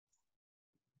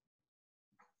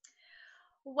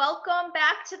Welcome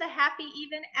back to the Happy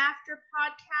Even After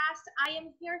podcast. I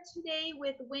am here today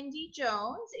with Wendy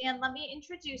Jones, and let me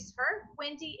introduce her.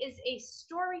 Wendy is a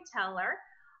storyteller,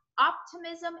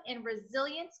 optimism and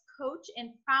resilience coach, and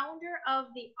founder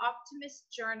of the Optimists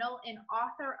Journal and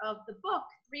author of the book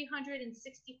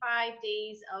 365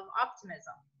 Days of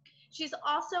Optimism. She's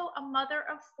also a mother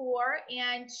of four,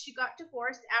 and she got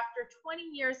divorced after 20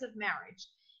 years of marriage.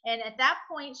 And at that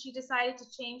point, she decided to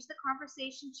change the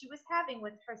conversation she was having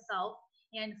with herself.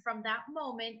 And from that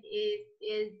moment,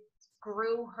 it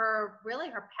grew her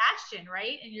passion,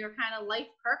 right? And your kind of life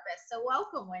purpose. So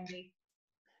welcome, Wendy.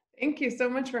 Thank you so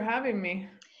much for having me.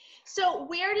 So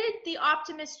where did the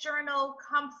Optimist Journal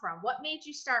come from? What made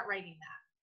you start writing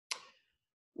that?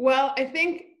 Well, I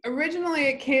think originally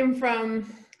it came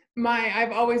from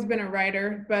I've always been a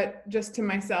writer, but just to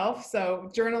myself.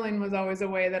 So journaling was always a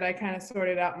way that I kind of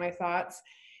sorted out my thoughts.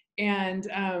 And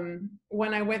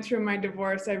when I went through my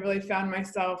divorce, I really found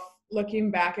myself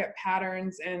looking back at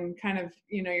patterns and kind of,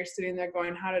 you're sitting there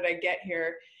going, how did I get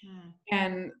here?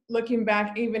 And looking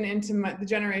back even into the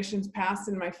generations past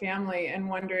in my family and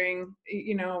wondering,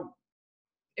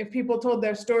 if people told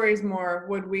their stories more,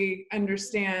 would we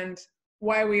understand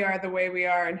why we are the way we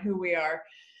are and who we are?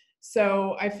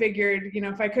 So I figured,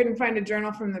 if I couldn't find a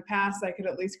journal from the past, I could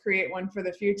at least create one for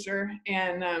the future.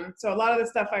 And so a lot of the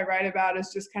stuff I write about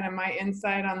is just kind of my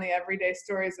insight on the everyday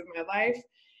stories of my life,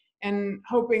 and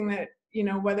hoping that,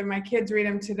 whether my kids read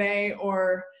them today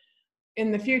or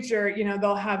in the future,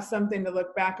 they'll have something to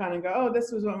look back on and go, oh,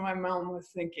 this was what my mom was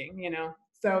thinking.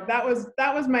 So that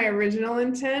was my original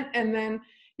intent. And then,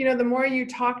 the more you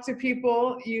talk to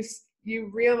people, you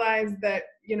realize that,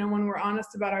 when we're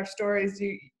honest about our stories,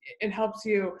 it helps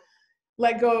you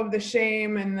let go of the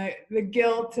shame and the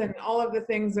guilt and all of the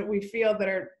things that we feel that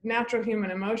are natural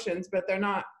human emotions, but they're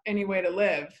not any way to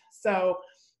live. So,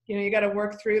 you got to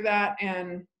work through that.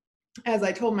 And as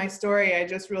I told my story, I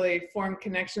just really formed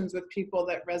connections with people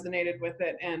that resonated with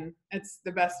it. And it's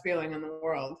the best feeling in the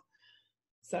world.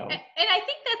 So, and I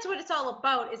think that's what it's all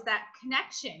about, is that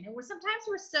connection. And sometimes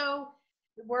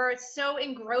we're so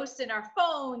engrossed in our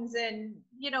phones and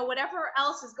whatever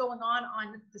else is going on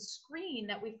the screen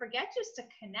that we forget just to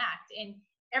connect. And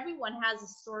everyone has a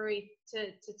story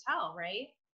to tell, right?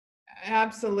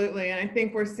 Absolutely. And I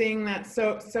think we're seeing that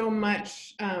so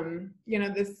much,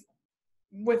 this,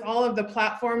 with all of the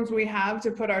platforms we have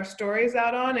to put our stories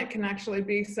out on, it can actually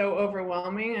be so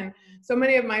overwhelming. And so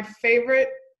many of my favorite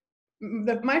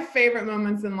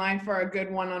moments in life are a good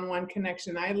one-on-one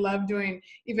connection. I love doing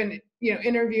even,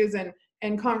 interviews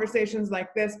and conversations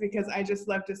like this, because I just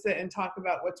love to sit and talk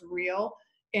about what's real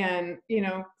and,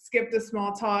 skip the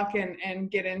small talk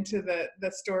and get into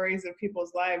the stories of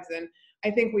people's lives. And I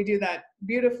think we do that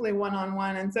beautifully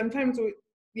one-on-one. And sometimes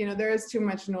there is too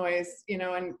much noise,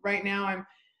 and right now I'm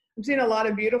seeing a lot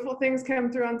of beautiful things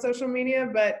come through on social media,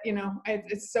 but,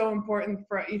 it's so important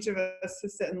for each of us to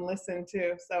sit and listen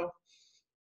to. So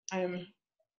I'm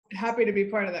happy to be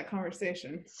part of that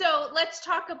conversation. So let's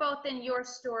talk about then your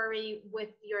story with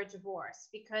your divorce,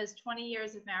 because 20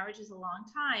 years of marriage is a long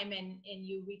time, and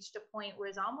you reached a point where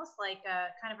it's almost like a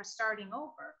kind of a starting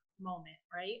over moment,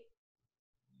 right?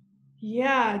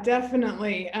 Yeah,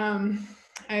 definitely. I'm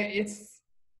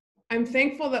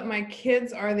thankful that my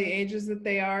kids are the ages that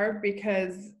they are,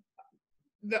 because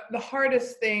the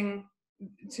hardest thing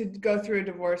to go through a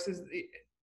divorce is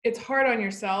it's hard on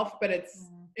yourself, but it's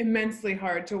immensely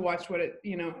hard to watch what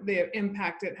the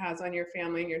impact it has on your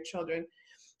family and your children.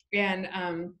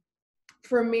 And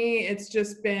for me, it's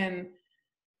just been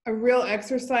a real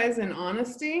exercise in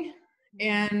honesty,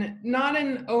 and not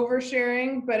in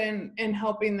oversharing, but in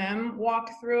helping them walk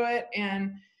through it.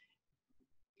 And,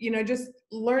 just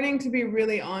learning to be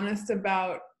really honest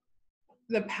about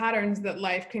the patterns that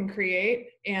life can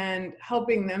create, and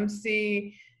helping them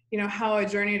see, how a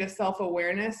journey to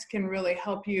self-awareness can really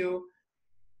help you.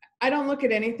 I don't look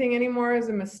at anything anymore as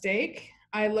a mistake.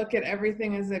 I look at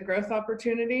everything as a growth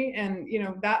opportunity. And,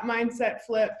 that mindset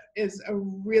flip is a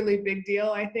really big deal,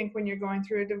 I think, when you're going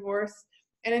through a divorce.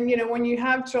 And then, when you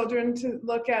have children to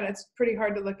look at, it's pretty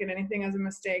hard to look at anything as a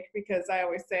mistake, because I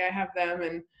always say I have them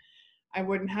and I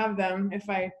wouldn't have them if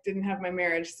I didn't have my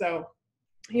marriage. So,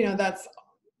 that's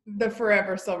the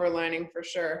forever silver lining for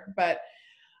sure. But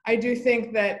I do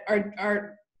think that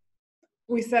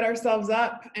we set ourselves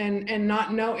up and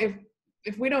not know,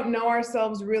 if we don't know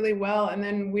ourselves really well, and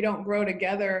then we don't grow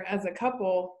together as a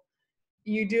couple,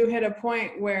 you do hit a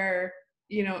point where,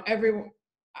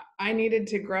 I needed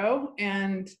to grow,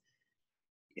 and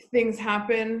things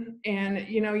happen, and,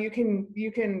 you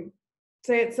can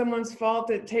say it's someone's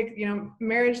fault.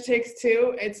 Marriage takes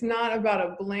two. It's not about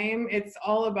a blame. It's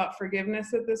all about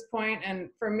forgiveness at this point. And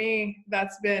for me,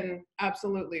 that's been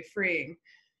absolutely freeing.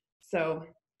 So.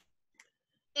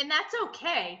 And that's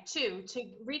okay too, to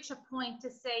reach a point to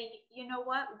say, you know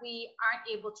what, we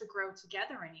aren't able to grow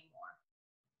together anymore.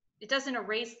 It doesn't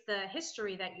erase the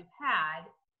history that you've had.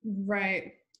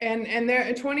 Right. And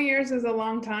there 20 years is a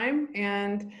long time.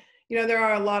 And there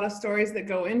are a lot of stories that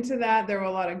go into that. There were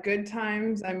a lot of good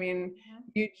times. I mean,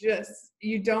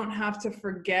 you don't have to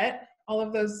forget all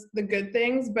of the good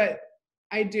things, but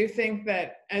I do think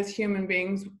that as human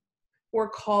beings, we're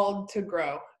called to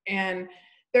grow. And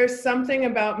there's something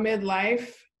about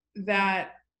midlife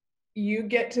that you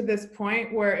get to this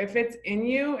point where if it's in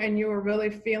you and you are really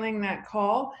feeling that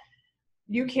call,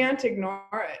 you can't ignore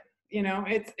it.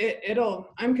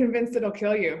 I'm convinced it'll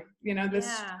kill you. The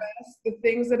stress, the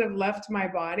things that have left my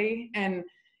body, and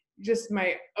just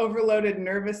my overloaded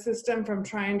nervous system from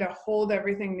trying to hold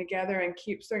everything together and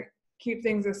keep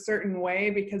things a certain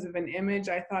way because of an image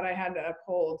I thought I had to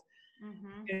uphold,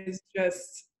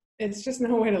 it's just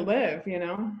no way to live.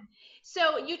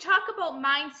 So you talk about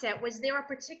mindset. Was there a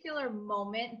particular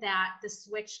moment that the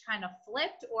switch kind of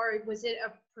flipped, or was it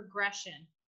a progression?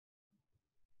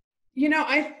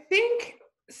 I think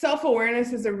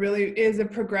self-awareness is a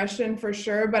progression for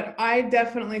sure, but I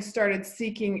definitely started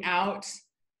seeking out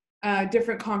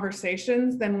different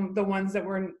conversations than the ones that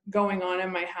were going on in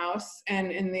my house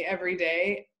and in the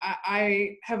everyday.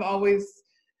 I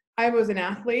was an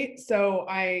athlete, so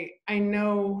I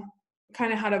know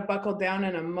kind of how to buckle down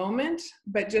in a moment,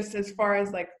 but just as far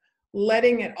as like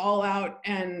letting it all out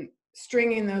and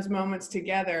stringing those moments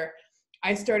together,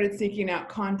 I started seeking out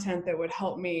content that would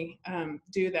help me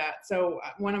do that. So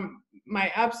one of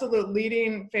my absolute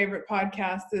leading favorite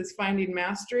podcasts is Finding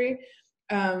Mastery.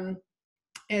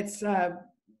 It's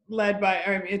led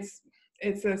by,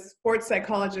 it's a sports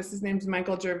psychologist. His name's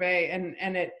Michael Gervais,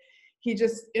 and he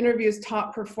just interviews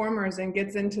top performers and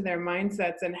gets into their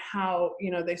mindsets and how,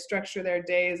 they structure their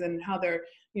days and how their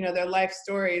life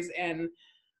stories. And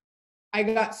I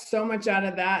got so much out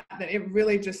of that it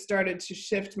really just started to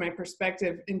shift my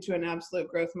perspective into an absolute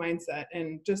growth mindset,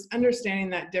 and just understanding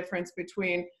that difference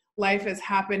between life is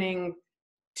happening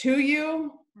to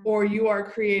you or you are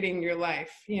creating your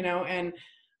life, and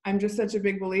I'm just such a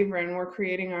big believer in we're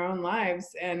creating our own lives.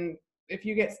 And if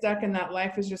you get stuck in that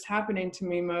life is just happening to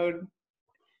me mode,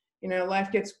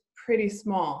 life gets pretty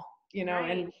small, right.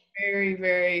 And very,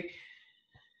 very,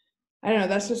 I don't know,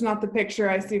 that's just not the picture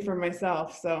I see for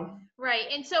myself. So. Right.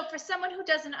 And so for someone who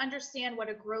doesn't understand what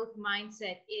a growth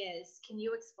mindset is, can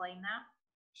you explain that?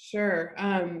 Sure.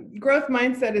 Growth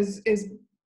mindset is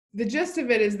the gist of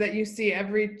it is that you see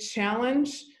every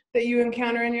challenge that you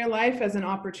encounter in your life as an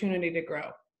opportunity to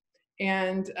grow.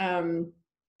 And,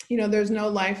 there's no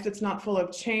life that's not full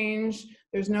of change.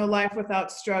 There's no life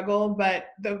without struggle, but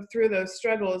through those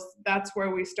struggles, that's where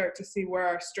we start to see where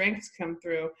our strengths come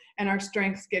through, and our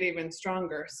strengths get even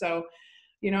stronger. So,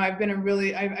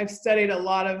 I've studied a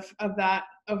lot of that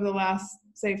over the last,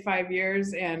 say, 5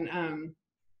 years. And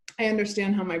I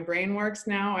understand how my brain works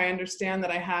now. I understand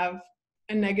that I have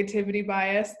a negativity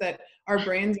bias, that our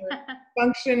brains are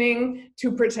functioning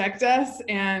to protect us.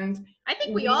 And I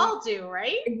think we all do,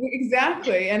 right?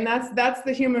 Exactly. And that's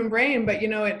the human brain. But,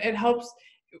 it helps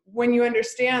when you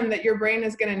understand that your brain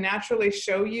is going to naturally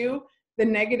show you the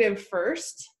negative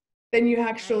first. Then you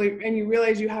and you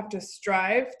realize you have to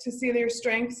strive to see your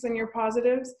strengths and your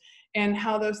positives and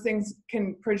how those things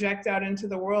can project out into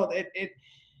the world.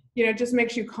 It just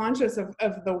makes you conscious of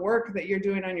the work that you're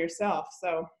doing on yourself.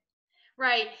 So.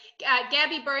 Right.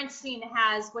 Gabby Bernstein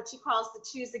has what she calls the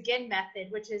choose again method,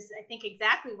 which is, I think,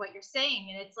 exactly what you're saying.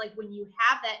 And it's like when you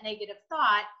have that negative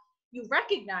thought, you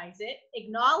recognize it,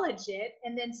 acknowledge it,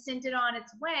 and then send it on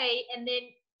its way, and then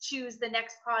choose the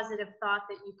next positive thought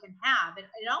that you can have. And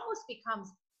it almost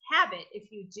becomes habit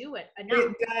if you do it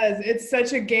enough. It does. It's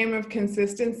such a game of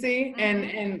consistency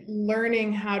and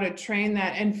learning how to train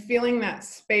that and feeling that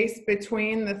space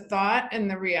between the thought and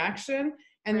the reaction.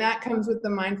 And that comes with the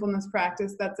mindfulness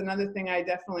practice. That's another thing I've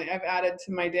added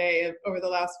to my day over the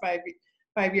last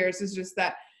five years, is just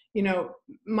that,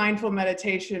 mindful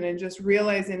meditation and just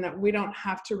realizing that we don't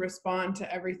have to respond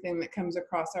to everything that comes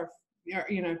across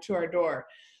to our door.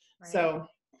 Right. So.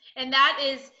 And that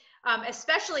is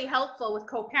especially helpful with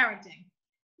co-parenting.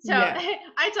 So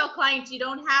I tell clients, you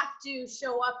don't have to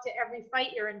show up to every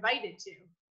fight you're invited to.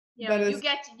 You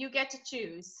get to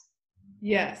choose.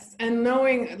 Yes. And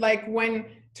knowing like when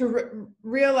to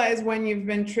realize when you've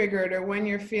been triggered or when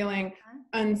you're feeling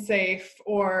unsafe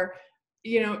or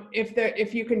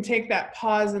if you can take that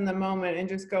pause in the moment and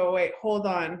just go, wait, hold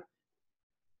on,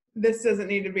 this doesn't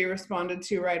need to be responded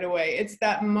to right away. It's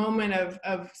that moment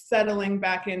of settling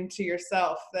back into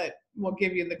yourself that will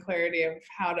give you the clarity of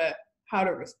how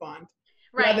to respond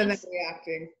Right. rather than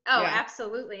reacting. Oh, Yeah.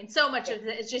 absolutely. And so much of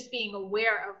it is just being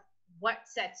aware of what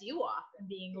sets you off and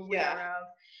being aware of,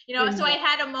 so I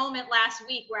had a moment last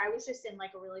week where I was just in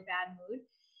like a really bad mood.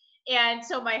 And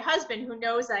so my husband, who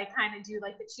knows I kind of do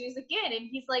like the choose again, and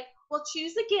he's like, well,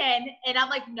 choose again. And I'm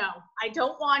like, no, I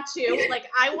don't want to. Like,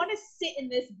 I want to sit in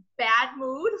this bad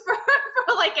mood for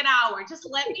like an hour. Just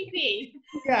let me be.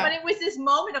 Yeah. But it was this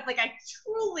moment of like, I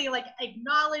truly like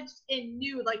acknowledged and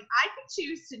knew like I could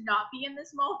choose to not be in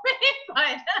this moment,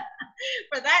 but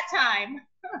for that time.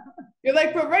 You're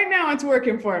like, but right now it's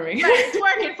working for me. Right, it's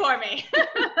working for me.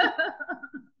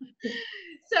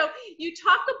 So you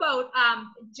talk about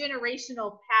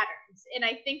generational patterns, and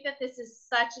I think that this is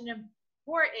such an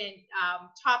important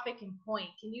topic and point.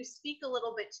 Can you speak a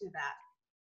little bit to that?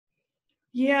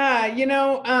 Yeah,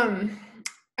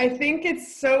 I think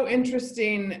it's so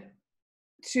interesting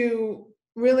to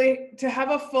really to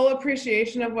have a full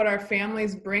appreciation of what our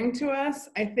families bring to us,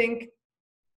 I think,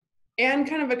 and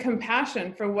kind of a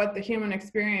compassion for what the human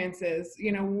experience is.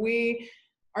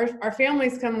 Our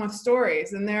families come with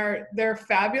stories, and they're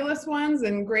fabulous ones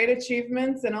and great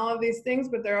achievements and all of these things,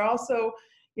 but they're also,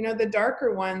 the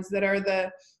darker ones that are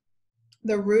the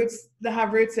roots that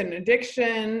have roots in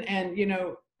addiction and,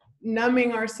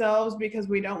 numbing ourselves because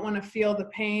we don't want to feel the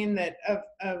pain that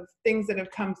of things that have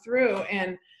come through.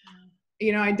 And,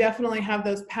 I definitely have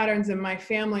those patterns in my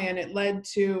family, and it led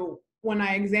to, when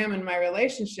I examined my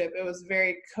relationship, it was a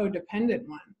very codependent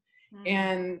one.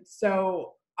 And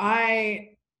so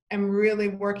I am really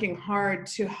working hard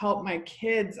to help my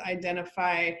kids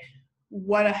identify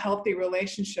what a healthy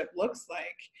relationship looks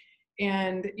like.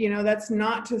 And, that's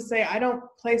not to say I don't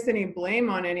place any blame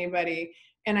on anybody.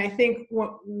 And I think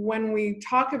when we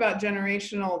talk about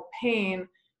generational pain,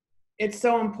 it's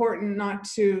so important not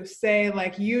to say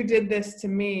like, you did this to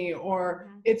me, or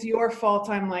it's your fault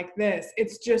I'm like this.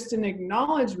 It's just an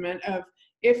acknowledgement of,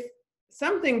 if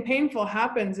something painful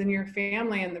happens in your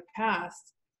family in the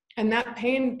past and that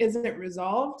pain isn't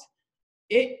resolved,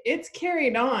 it's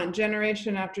carried on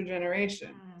generation after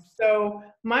generation. So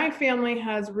my family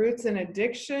has roots in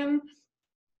addiction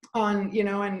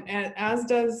and as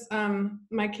does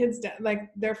my kids, like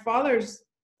their father's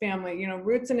family,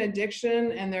 roots in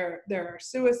addiction, and there are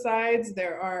suicides,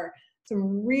 there are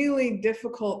some really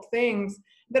difficult things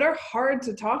that are hard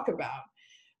to talk about.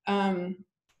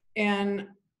 And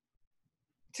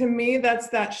to me, that's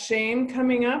that shame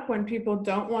coming up when people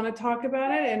don't want to talk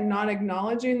about it and not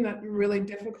acknowledging that really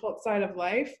difficult side of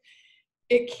life.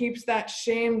 It keeps that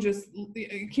shame,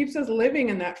 it keeps us living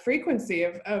in that frequency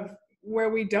of where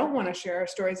we don't want to share our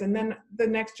stories. And then the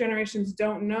next generations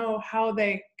don't know how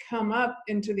they come up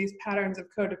into these patterns of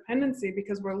codependency,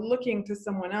 because we're looking to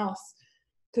someone else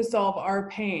to solve our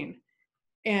pain.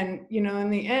 And, in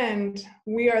the end,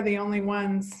 we are the only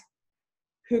ones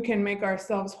who can make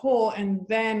ourselves whole, and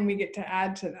then we get to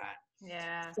add to that.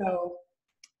 Yeah. So,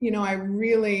 I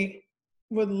really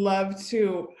would love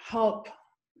to help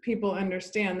people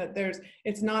understand that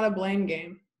it's not a blame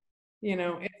game.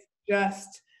 It's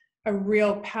just a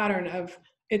real pattern of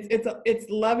it's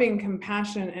loving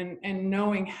compassion and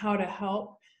knowing how to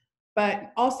help,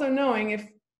 but also knowing if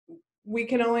we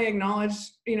can only acknowledge,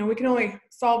 we can only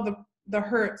solve the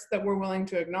hurts that we're willing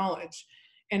to acknowledge.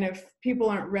 And if people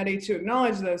aren't ready to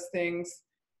acknowledge those things,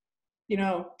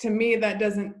 to me, that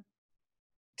doesn't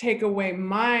take away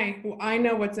I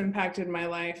know what's impacted my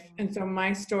life. And so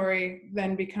my story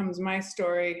then becomes my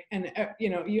story. And,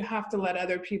 you have to let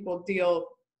other people deal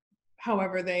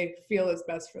however they feel is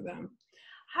best for them.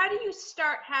 How do you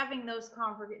start having those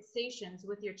conversations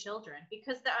with your children?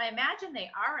 Because I imagine they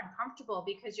are uncomfortable,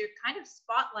 because you're kind of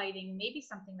spotlighting maybe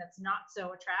something that's not so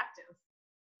attractive.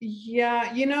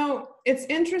 Yeah, it's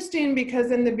interesting, because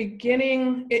in the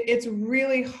beginning, it's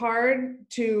really hard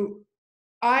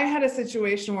I had a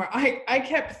situation where I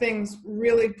kept things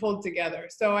really pulled together.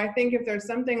 So I think if there's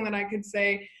something that I could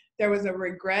say, there was a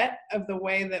regret of the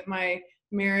way that my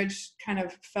marriage kind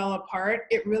of fell apart,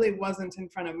 it really wasn't in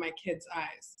front of my kids'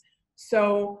 eyes.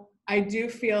 So I do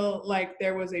feel like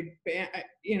there was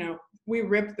we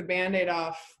ripped the Band-Aid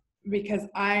off, because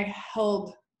I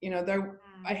held,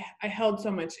 I held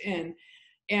so much in.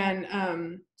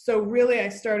 And so really I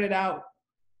started out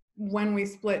when we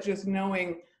split just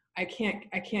knowing I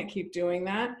can't keep doing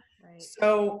that. Right.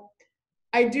 So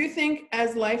I do think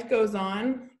as life goes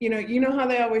on, how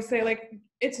they always say, like,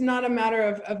 it's not a matter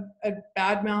of a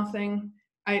bad mouthing.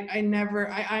 I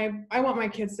want my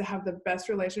kids to have the best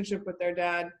relationship with their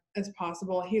dad as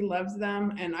possible. He loves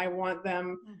them, and I want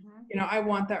them, I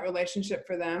want that relationship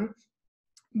for them.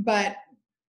 But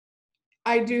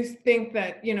I do think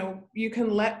that, you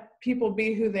can let people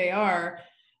be who they are,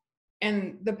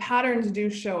 and the patterns do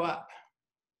show up.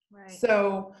 Right.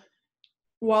 So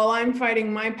while I'm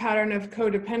fighting my pattern of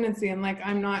codependency and like,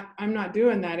 I'm not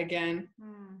doing that again,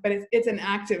 but it's an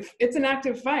active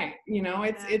fight,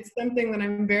 it's something that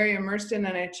I'm very immersed in,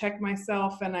 and I check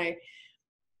myself, and I,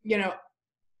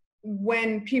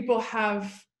 when people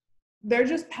they're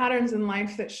just patterns in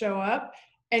life that show up,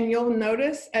 and you'll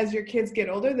notice as your kids get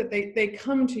older that they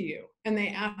come to you and they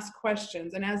ask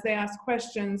questions, and as they ask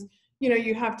questions,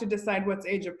 you have to decide what's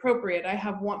age appropriate. I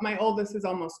have one, my oldest is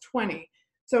almost 20,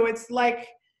 so it's like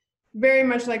very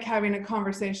much like having a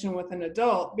conversation with an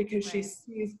adult, because she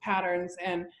sees patterns.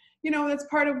 And that's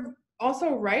part of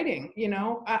also writing.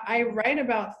 I write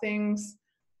about things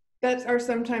that are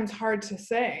sometimes hard to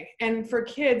say, and for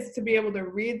kids to be able to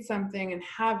read something and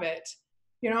have it,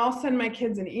 I'll send my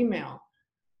kids an email,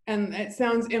 and it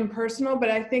sounds impersonal, but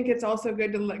I think it's also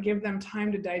good to give them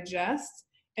time to digest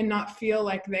and not feel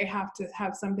like they have to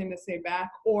have something to say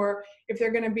back, or if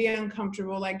they're going to be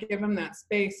uncomfortable, like give them that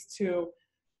space to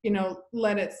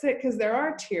let it sit, because there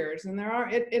are tears, and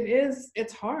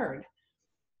it's hard.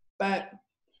 But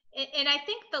and I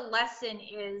think the lesson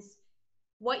is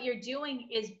what you're doing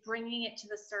is bringing it to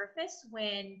the surface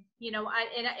when,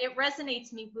 it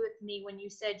resonates with me when you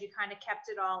said you kind of kept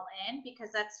it all in,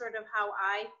 because that's sort of how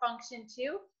I function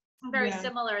too. I'm very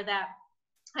similar, that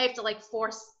I have to like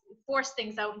force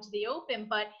things out into the open,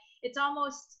 but it's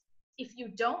almost, if you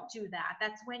don't do that,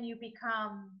 that's when you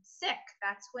become sick.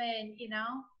 That's when,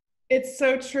 It's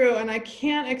so true. And I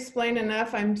can't explain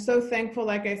enough. I'm so thankful,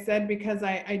 like I said, because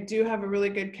I do have a really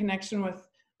good connection with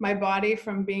my body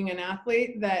from being an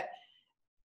athlete, that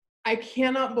I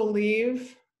cannot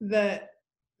believe the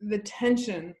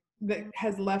tension that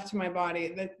has left my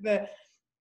body.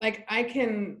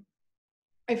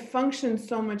 I function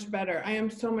so much better. I am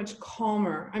so much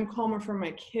calmer. I'm calmer for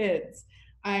my kids.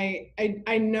 I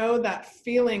know that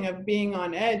feeling of being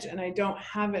on edge, and I don't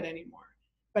have it anymore.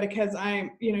 But because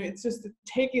it's just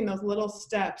taking those little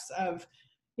steps of,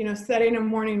 setting a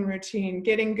morning routine,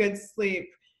 getting good sleep,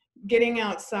 getting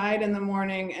outside in the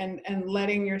morning, and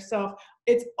letting yourself,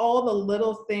 it's all the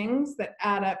little things that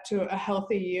add up to a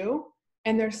healthy you.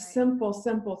 And they're simple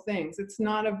things. It's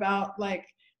not about like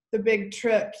the big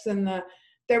trips and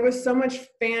there was so much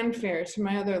fanfare to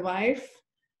my other life.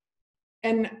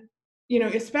 And,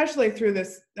 especially through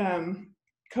this,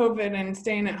 COVID and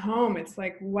staying at home, it's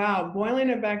like, wow, boiling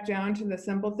it back down to the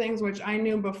simple things, which I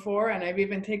knew before. And I've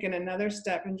even taken another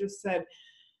step and just said,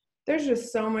 there's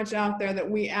just so much out there that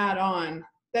we add on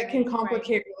that can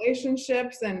complicate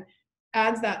relationships and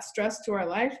adds that stress to our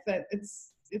life, that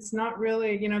it's not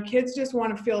really, kids just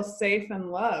want to feel safe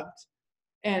and loved,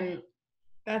 and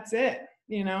that's it.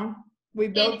 We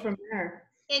build from there.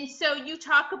 And so you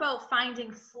talk about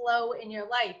finding flow in your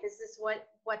life. Is this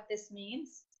what this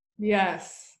means?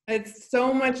 Yes, it's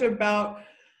so much about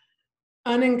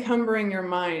unencumbering your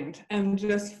mind and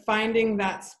just finding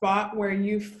that spot where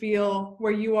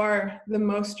you are the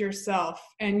most yourself,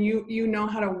 and you know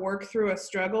how to work through a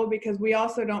struggle, because we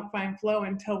also don't find flow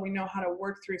until we know how to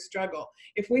work through struggle.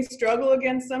 If we struggle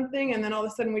against something and then all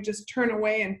of a sudden we just turn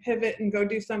away and pivot and go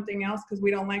do something else because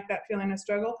we don't like that feeling of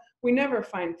struggle, we never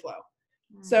find flow.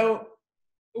 So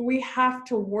we have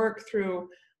to work through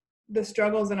the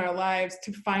struggles in our lives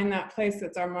to find that place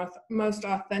that's our most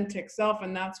authentic self,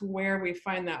 and that's where we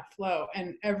find that flow,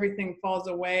 and everything falls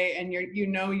away, and you're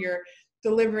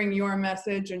delivering your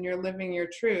message and you're living your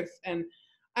truth. And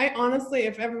I honestly,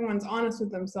 if everyone's honest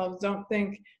with themselves, don't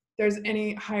think there's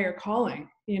any higher calling.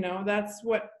 That's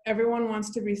what everyone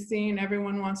wants, to be seen,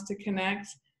 everyone wants to connect,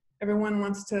 everyone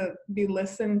wants to be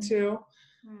listened to.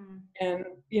 And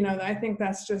I think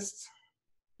that's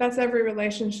every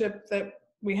relationship that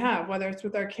we have, whether it's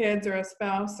with our kids or a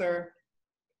spouse or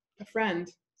a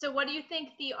friend. So what do you think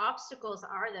the obstacles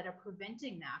are that are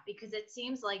preventing that? Because it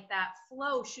seems like that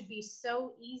flow should be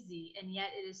so easy, and yet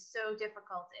it is so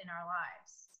difficult in our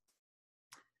lives.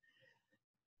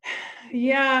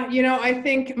 Yeah, I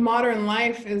think modern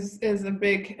life is a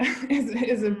big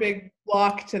is a big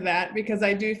block to that, because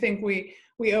I do think we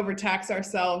overtax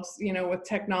ourselves, with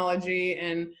technology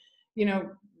and,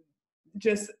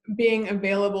 just being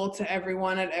available to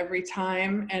everyone at every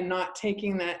time, and not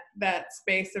taking that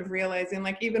space of realizing,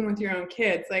 like, even with your own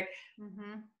kids, like,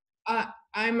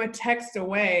 I'm a text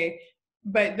away,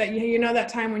 but that, that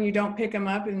time when you don't pick them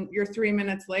up and you're 3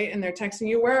 minutes late and they're texting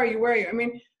you, where are you? I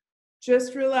mean,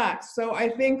 just relax. So I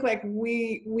think like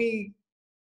we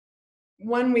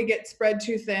get spread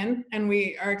too thin and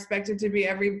we are expected to be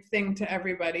everything to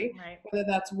everybody, Right. whether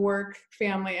that's work,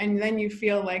 family, and then you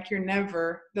feel like you're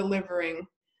never delivering.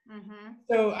 Mm-hmm.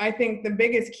 So I think the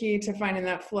biggest key to finding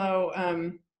that flow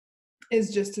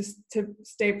is just to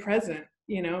stay present,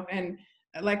 and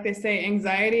like they say,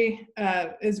 anxiety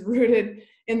is rooted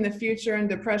in the future and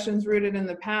depression's rooted in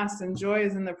the past, and joy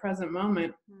is in the present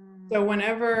moment. So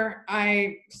whenever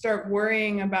I start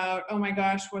worrying about, oh my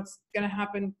gosh, what's going to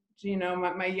happen to,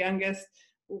 my youngest,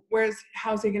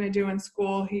 how's he going to do in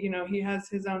school? He has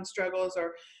his own struggles,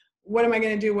 or what am I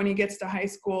going to do when he gets to high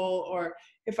school? Or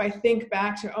if I think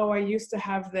back to, oh, I used to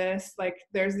have this, like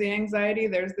there's the anxiety,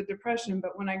 there's the depression.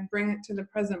 But when I bring it to the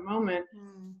present moment,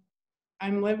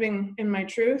 I'm living in my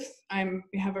truth. I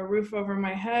have a roof over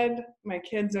my head. My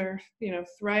kids are,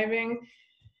 thriving.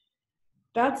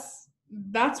 That's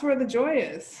where the joy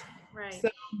is. Right. So,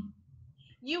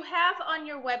 you have on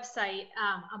your website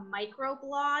a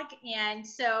microblog. And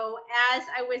so as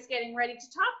I was getting ready to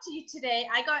talk to you today,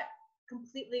 I got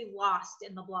completely lost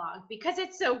in the blog because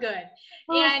it's so good.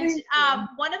 And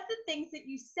one of the things that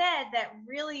you said that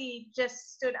really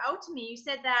just stood out to me, you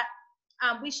said that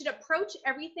we should approach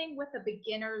everything with a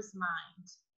beginner's mind.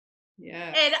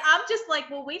 yeah. And I'm just like,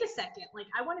 well, wait a second. Like,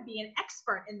 I want to be an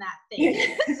expert in that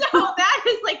thing. So that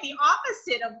is like the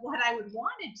opposite of what I would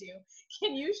want to do.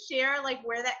 Can you share like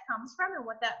where that comes from and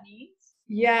what that means?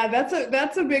 Yeah,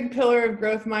 that's a big pillar of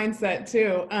growth mindset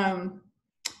too.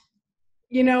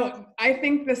 I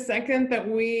think the second that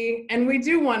we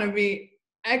do want to be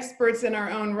experts in our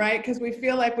own right, because we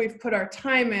feel like we've put our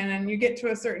time in, and you get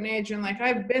to a certain age and like,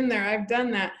 I've been there, I've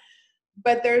done that.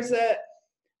 But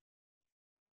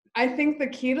I think the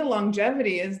key to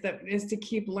longevity is to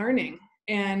keep learning.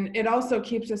 And it also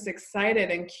keeps us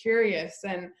excited and curious.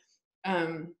 And,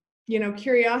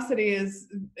 curiosity is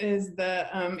the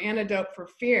antidote for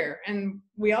fear. And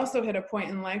we also hit a point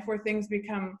in life where things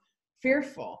become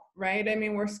fearful, right? I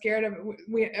mean, we're scared of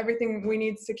everything. We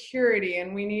need security,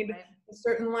 and we need a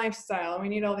certain lifestyle, and we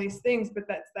need all these things, but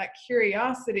that's that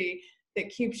curiosity that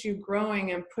keeps you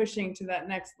growing and pushing to that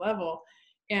next level.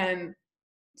 And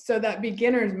so that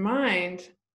beginner's mind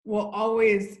will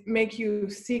always make you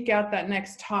seek out that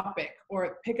next topic,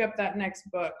 or pick up that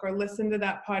next book, or listen to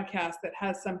that podcast that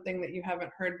has something that you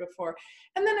haven't heard before.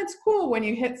 And then it's cool when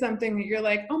you hit something that you're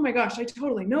like, oh my gosh, I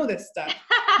totally know this stuff.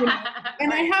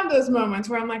 And I have those moments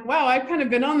where I'm like, wow, I've kind of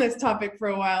been on this topic for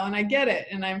a while and I get it.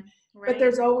 And but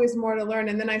there's always more to learn.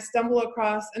 And then I stumble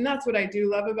across, and that's what I do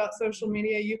love about social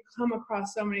media. You come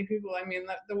across so many people. I mean,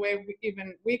 the way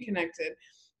we connected,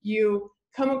 you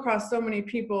come across so many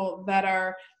people that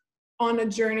are on a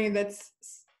journey that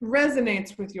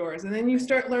resonates with yours, and then you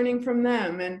start learning from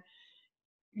them, and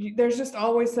there's just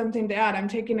always something to add. I'm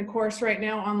taking a course right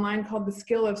now online called The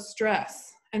Skill of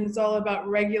Stress, and it's all about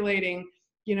regulating,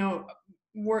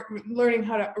 learning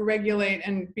how to regulate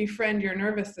and befriend your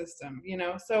nervous system,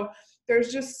 so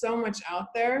there's just so much out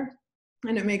there,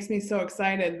 and it makes me so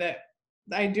excited that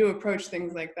I do approach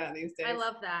things like that these days. I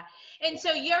love that. And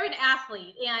so you're an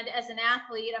athlete, and as an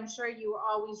athlete, I'm sure you were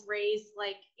always raised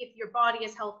like, if your body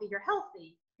is healthy, you're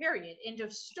healthy, period, end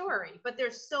of story. But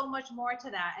there's so much more to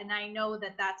that, and I know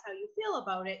that that's how you feel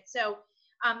about it. So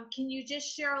can you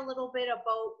just share a little bit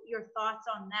about your thoughts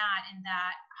on that, and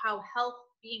that how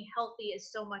being healthy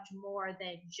is so much more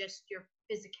than just your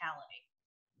physicality?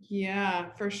 Yeah,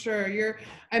 for sure.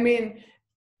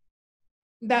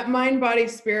 That mind, body,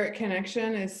 spirit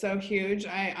connection is so huge.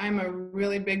 I'm a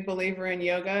really big believer in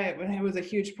yoga. It was a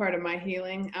huge part of my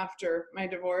healing after my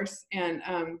divorce, and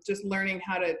just learning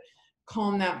how to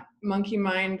calm that monkey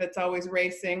mind that's always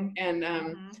racing. And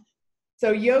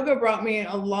so yoga brought me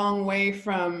a long way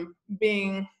from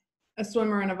being a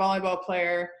swimmer and a volleyball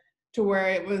player to where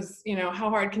it was,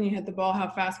 how hard can you hit the ball? How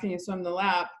fast can you swim the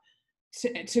lap?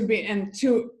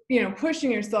 To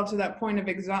pushing yourself to that point of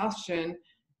exhaustion,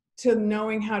 to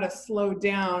knowing how to slow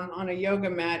down on a yoga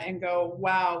mat and go,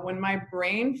 wow, when my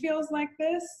brain feels like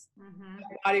this,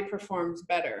 my body performs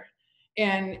better.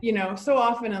 And, so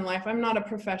often in life, I'm not a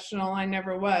professional, I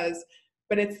never was,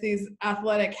 but it's these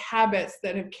athletic habits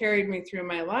that have carried me through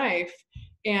my life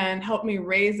and helped me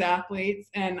raise athletes.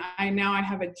 And now I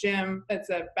have a gym that's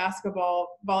a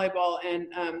basketball, volleyball,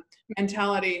 and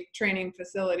mentality training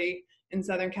facility in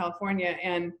Southern California.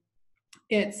 And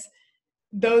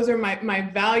those are my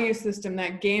value system.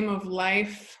 That game of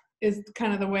life is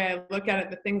kind of the way I look at it.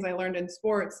 The things I learned in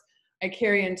sports, I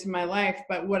carry into my life.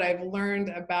 But what I've learned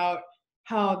about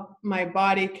how my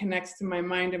body connects to my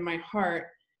mind and my heart,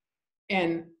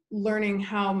 and learning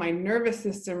how my nervous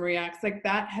system reacts, like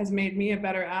that has made me a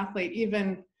better athlete,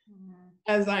 even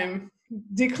as I'm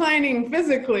declining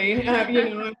physically,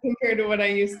 compared to what I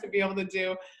used to be able to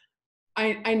do.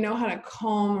 I know how to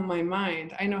calm my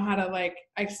mind. I know how to, like,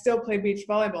 I still play beach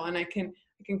volleyball, and I can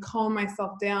calm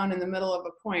myself down in the middle of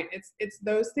a point. It's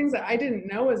those things that I didn't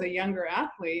know as a younger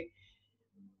athlete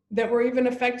that were even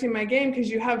affecting my game, because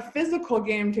you have physical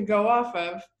game to go off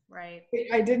of. Right.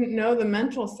 I didn't know the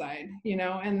mental side,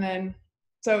 and then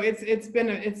so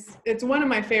it's one of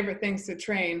my favorite things to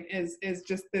train is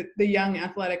just the young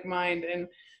athletic mind and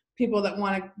people that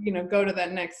want to go to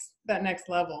that next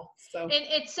level. So and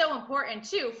it's so important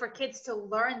too for kids to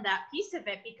learn that piece of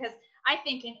it, because I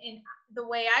think in the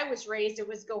way I was raised, it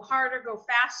was go harder, go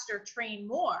faster, train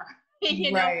more,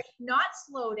 right. not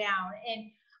slow down. And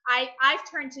I've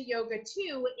turned to yoga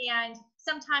too, and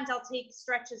sometimes I'll take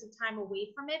stretches of time away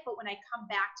from it, but when I come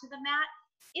back to the mat,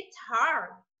 it's hard.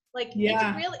 Like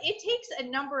it takes a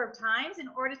number of times in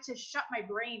order to shut my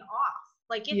brain off.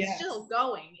 Like it's still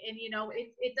going, and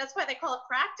that's why they call it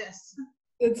practice.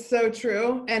 It's so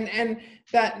true. And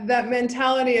that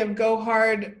mentality of go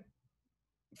hard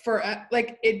for,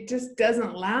 like, it just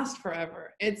doesn't last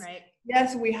forever. It's right.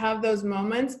 Yes, we have those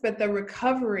moments, but the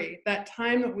recovery, that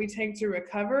time that we take to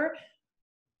recover,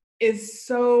 is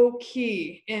so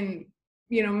key in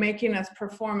making us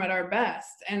perform at our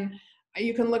best. And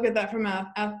you can look at that from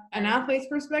an athlete's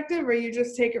perspective, or you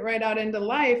just take it right out into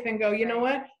life and go, you know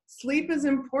what, sleep is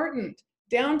important,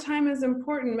 downtime is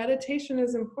important, meditation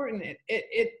is important.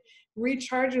 It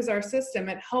recharges our system.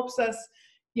 It helps us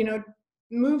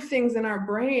move things in our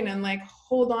brain and, like,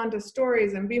 hold on to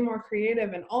stories and be more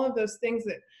creative, and all of those things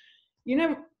that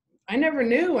I never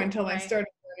knew until I started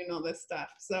learning all this stuff.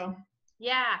 So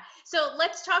yeah, so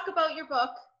let's talk about your book,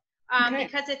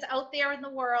 because it's out there in the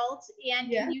world. And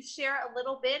can you share a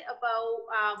little bit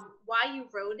about why you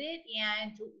wrote it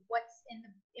and what's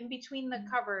in between the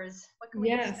covers? What can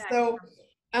we expect? So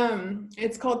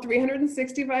it's called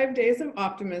 365 Days of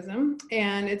Optimism,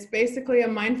 and it's basically a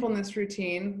mindfulness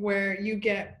routine where you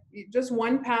get just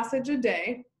one passage a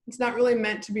day. It's not really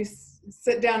meant to be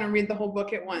sit down and read the whole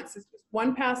book at once. It's just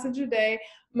one passage a day.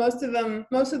 Most of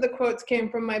the quotes came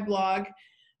from my blog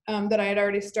that I had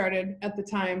already started at the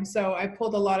time. So I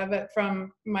pulled a lot of it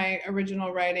from my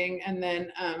original writing. And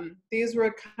then these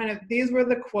were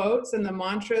the quotes and the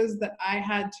mantras that I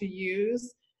had to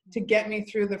use to get me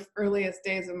through the earliest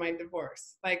days of my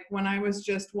divorce. Like, when I was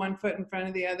just one foot in front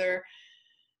of the other,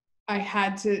 I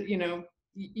had to,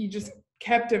 you just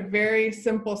kept a very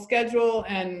simple schedule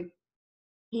and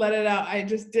let it out. I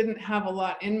just didn't have a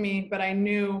lot in me, but I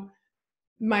knew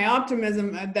my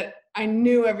optimism, that I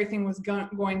knew everything was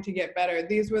going to get better.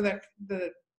 These were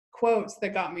the quotes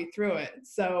that got me through it.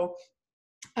 So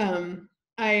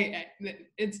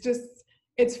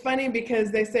it's funny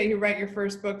because they say you write your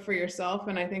first book for yourself,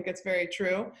 and I think it's very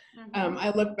true.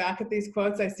 I look back at these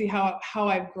quotes, I see how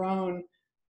I've grown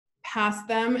past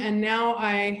them, and now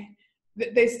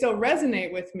they still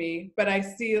resonate with me, but I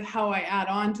see how I add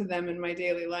on to them in my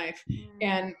daily life.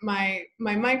 And my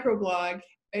microblog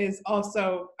is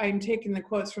also, I'm taking the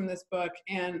quotes from this book,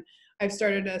 and I've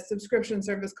started a subscription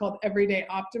service called Everyday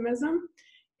Optimism.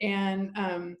 And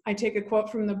I take a quote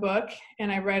from the book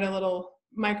and I write a little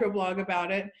microblog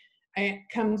about it. It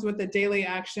comes with a daily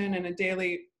action and a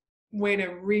daily way to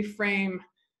reframe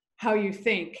how you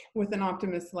think with an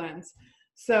optimist lens.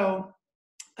 So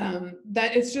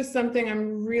that it's just something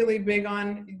I'm really big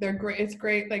on. They're great. It's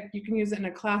great. Like, you can use it in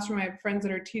a classroom. I have friends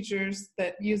that are teachers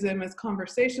that use them as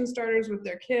conversation starters with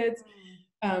their kids.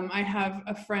 I have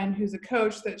a friend who's a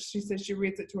coach that she says she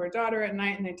reads it to her daughter at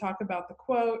night, and they talk about the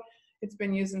quote. It's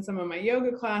been used in some of my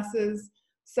yoga classes.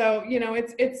 So,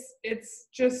 it's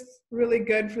just really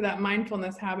good for that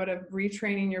mindfulness habit of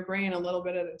retraining your brain a little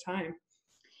bit at a time.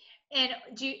 And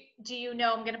do you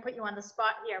know, I'm going to put you on the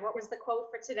spot here. What was the quote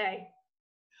for today?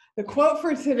 The quote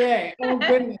for today. Oh,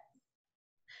 goodness.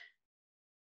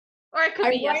 Or it could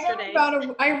be yesterday.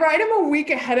 I write them a week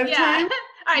ahead of time.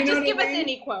 All right, just give us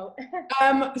any quote.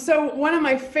 So one of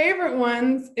my favorite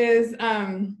ones is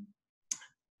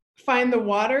find the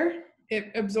water.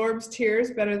 It absorbs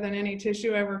tears better than any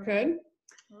tissue ever could.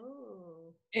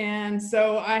 Ooh. And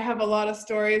so I have a lot of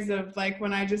stories of, like,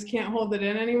 when I just can't hold it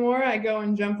in anymore, I go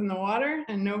and jump in the water,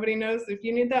 and nobody knows. If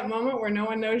you need that moment where no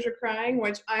one knows you're crying,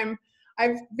 which I've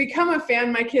become a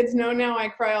fan. My kids know now I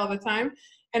cry all the time,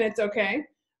 and it's okay.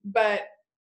 But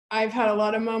I've had a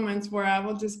lot of moments where I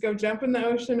will just go jump in the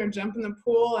ocean or jump in the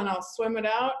pool, and I'll swim it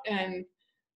out, and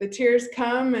the tears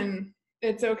come, and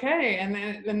it's okay.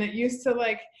 And then it used to,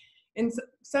 like, and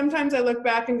sometimes I look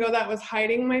back and go, that was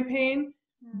hiding my pain.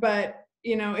 But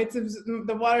you know,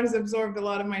 the water's absorbed a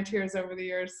lot of my tears over the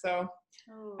years. So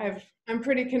Oh, I'm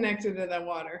pretty connected to that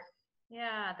water.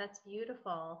 yeah, that's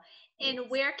beautiful. And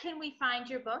Thanks. where can we find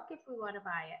your book if we want to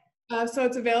buy it? So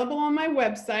it's available on my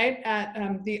website at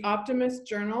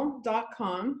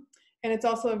theoptimistjournal.com, and it's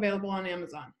also available on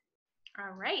Amazon.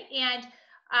 All right. And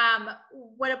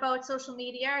what about social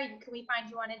media? Can we find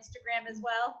you on Instagram as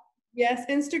well? Yes,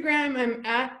 Instagram, I'm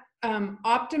at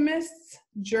Optimists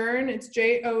Journ. It's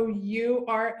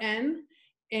JOURN.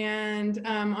 And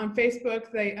on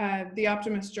Facebook, the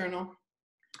Optimist Journal All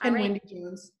and right. Wendy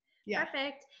Jones. Yeah.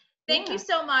 Perfect. Thank you Yeah.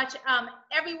 so much.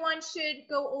 Everyone should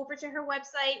go over to her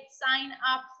website, sign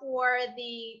up for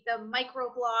the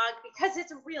microblog because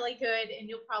it's really good and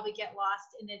you'll probably get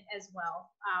lost in it as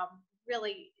well.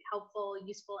 Really helpful,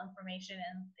 useful information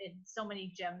and so many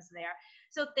gems there.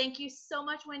 So thank you so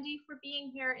much, Wendy, for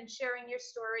being here and sharing your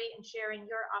story and sharing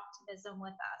your optimism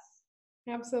with us.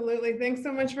 Absolutely. Thanks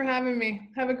so much for having me.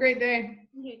 Have a great day.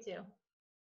 You too.